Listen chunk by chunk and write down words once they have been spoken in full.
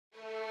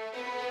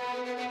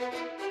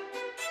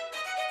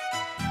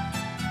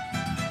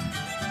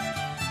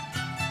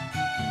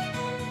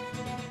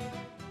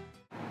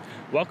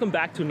Welcome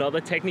back to another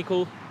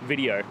technical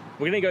video.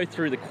 We're gonna go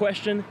through the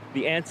question,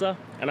 the answer,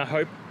 and I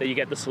hope that you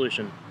get the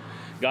solution.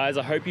 Guys,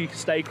 I hope you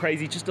stay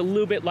crazy just a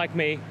little bit like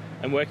me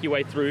and work your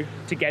way through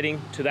to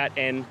getting to that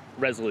end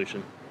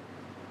resolution.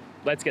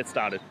 Let's get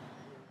started.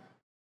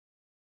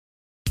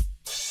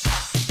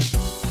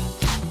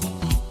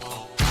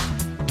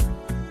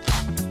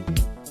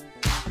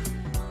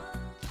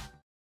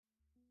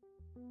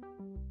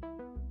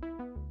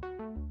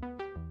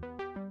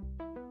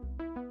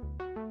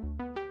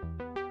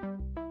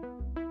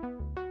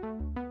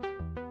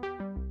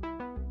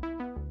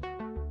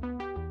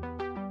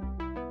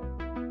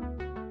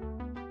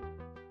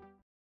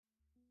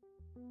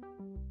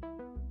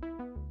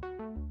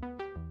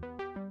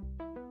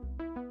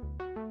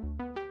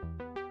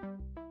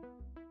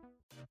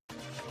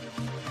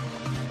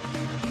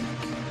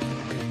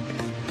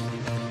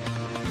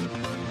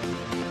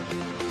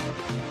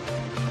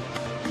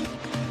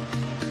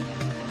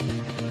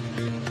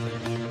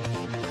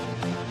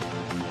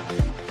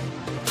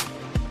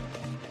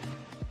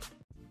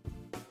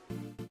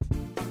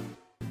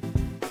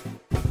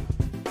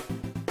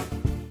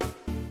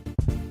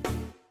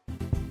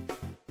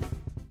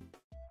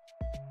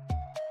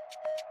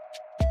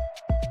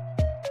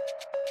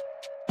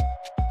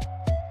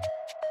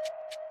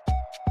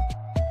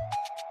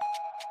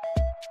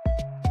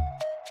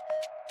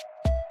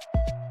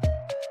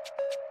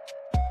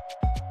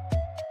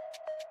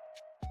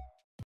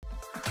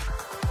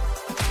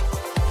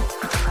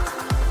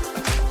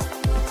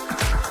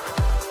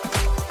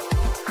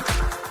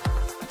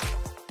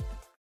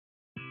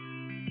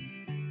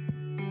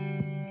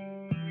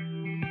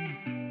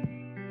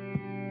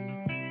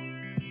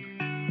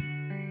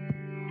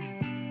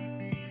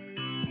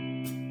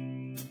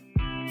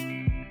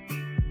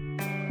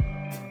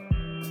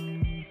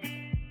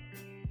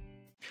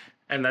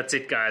 And that's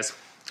it, guys.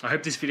 I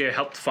hope this video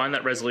helped find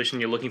that resolution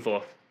you're looking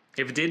for.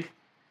 If it did,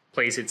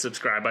 please hit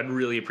subscribe. I'd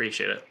really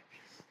appreciate it.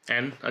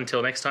 And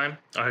until next time,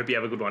 I hope you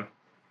have a good one.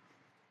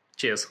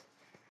 Cheers.